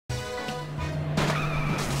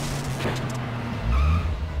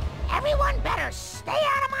Everyone better stay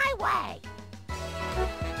out of my way.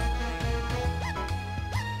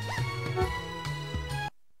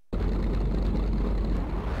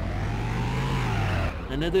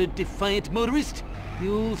 Another defiant motorist?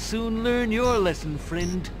 You'll soon learn your lesson,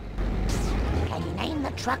 friend. Can you name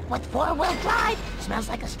the truck with four-wheel drive? Smells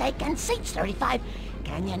like a steak and seats 35.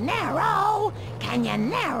 Canyonero!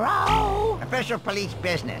 Canyonero! Official police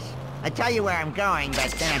business. I tell you where I'm going, but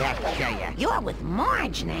then I'd have to show you. You're with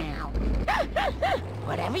Marge now.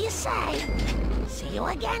 Whatever you say. See you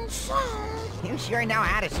again soon. You sure know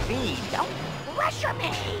how to speed. Don't pressure me.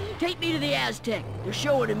 Take me to the Aztec. They're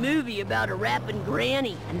showing a movie about a rapping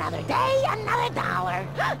granny. Another day, another dollar.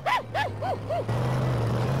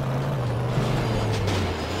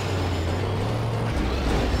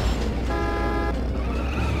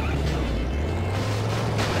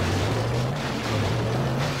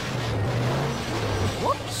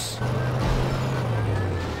 Whoops.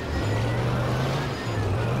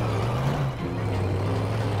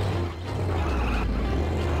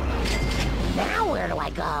 Now where do I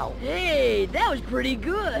go? Hey, that was pretty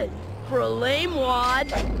good. For a lame wad.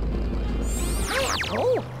 Hiya,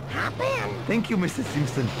 Pooh. Hop in. Thank you, Mrs.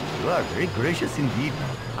 Simpson. You are very gracious indeed.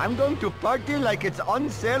 I'm going to party like it's on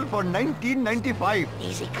sale for $19.95.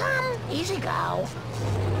 Easy come, easy go.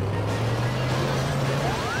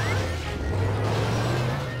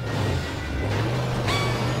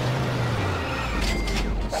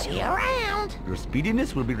 See you around. Your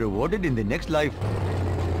speediness will be rewarded in the next life.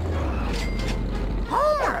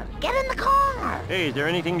 Homer, get in the car. Hey, is there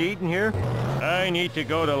anything to eat in here? I need to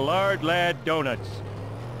go to Lard Lad Donuts.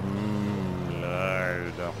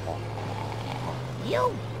 Lard.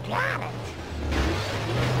 You got it.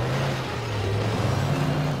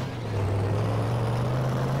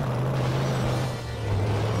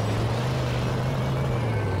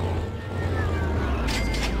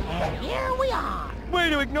 And here we are. Way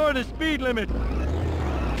to ignore the speed limit!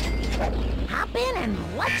 Hop in and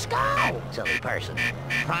let's go. Silly person.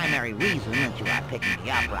 The primary reason that you are picking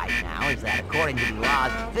me up right now is that according to the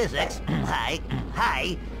laws of physics, I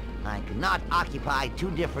cannot occupy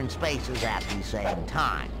two different spaces at the same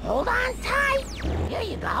time. Hold on tight. Here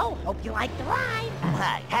you go. Hope you like the ride.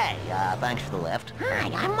 Hey, thanks for the lift.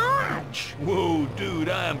 Hi, I'm Marge. Whoa, dude,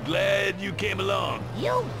 I'm glad you came along.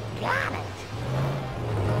 You got it.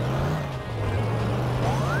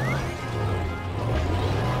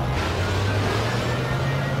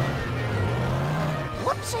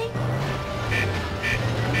 Whoopsie.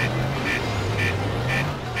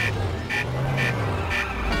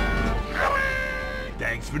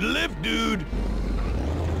 Thanks for the lift, dude.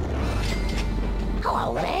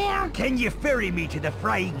 Hello there. Can you ferry me to the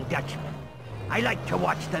Flying Dutchman? I like to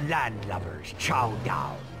watch the landlubbers chow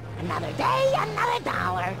down. Another day, another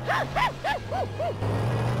dollar.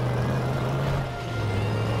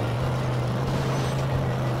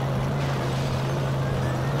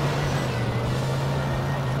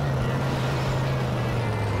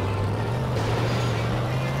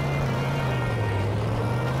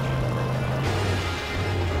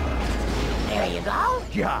 There you go.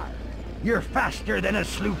 Jar, you're faster than a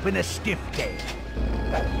sloop in a stiff day.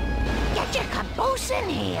 Get your caboose in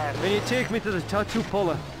here. Can you take me to the tattoo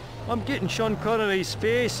parlor? I'm getting Sean Connery's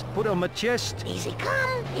face put on my chest. Easy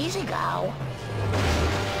come, easy go.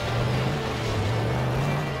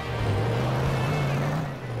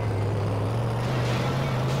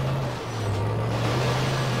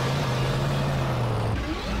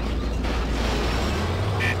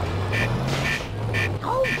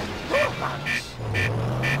 Oh, hookers.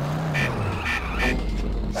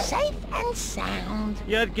 Safe and sound.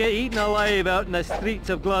 You'd get eaten alive out in the streets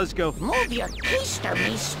of Glasgow. Move your keister,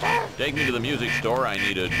 meester. Take me to the music store. I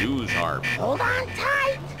need a Jew's harp. Hold on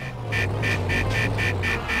tight.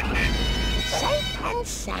 Safe and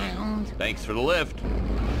sound. Thanks for the lift.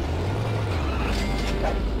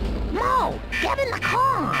 Mo, get in the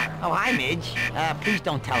car. Oh, hi, Midge. Please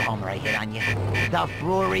don't tell Homer I hit on you. The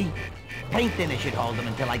brewery? Paint thinner should hold them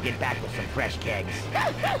until I get back with some fresh kegs.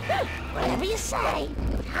 Whatever you say.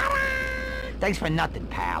 Ta-da! Thanks for nothing,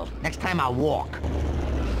 pal. Next time I'll walk.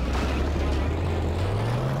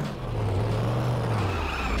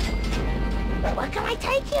 Where can I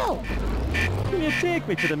take you? Can you take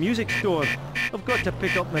me to the music store? I've got to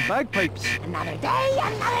pick up my bagpipes. Another day,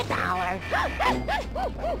 another dollar.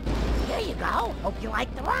 Here you go. Hope you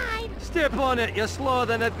like the ride. Step on it, you slower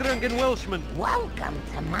than a drunken Welshman. Welcome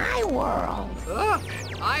to my world. Ugh,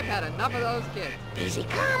 I've had enough of those kids. Easy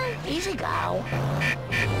come, easy go.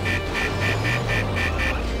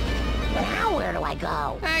 Now where do I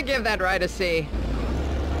go? Give that ride a C.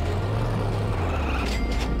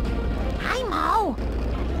 Hi, Mo.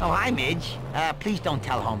 Oh, hi, Midge. Please don't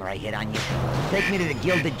tell Homer I hit on you. Take me to the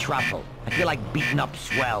Gilded Truffle. I feel like beating up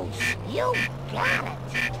swells. You got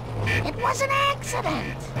it. It was an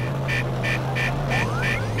accident.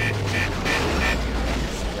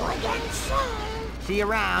 See you again soon. See you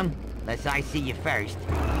around, unless I see you first.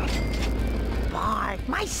 Bart,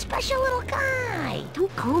 my special little guy.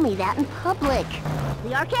 Don't call me that in public.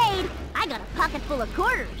 The arcade. I got a pocket full of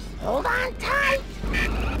quarters. Hold on tight.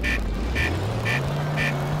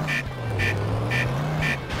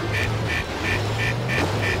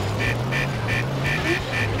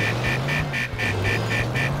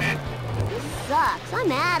 This sucks.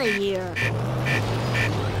 I'm out of here.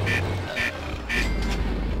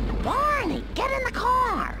 Barney, get in the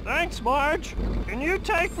car. Thanks, Marge. Can you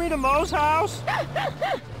take me to Moe's house?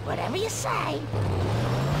 Whatever you say.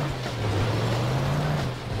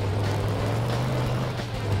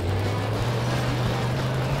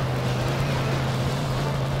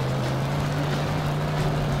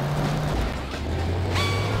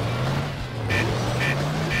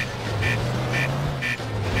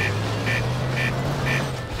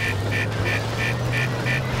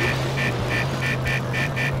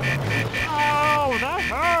 Oh, that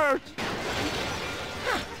hurt!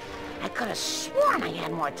 I could have sworn I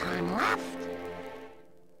had more time left.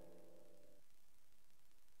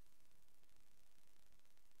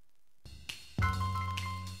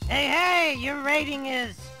 Hey, your rating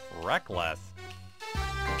is... Reckless.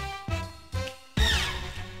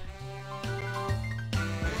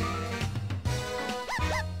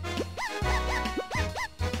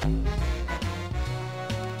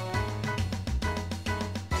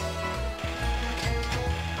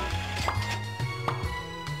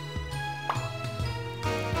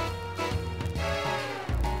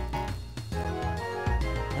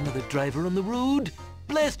 Another driver on the road?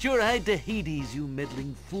 Blast your hide to Hades, you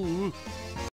meddling fool.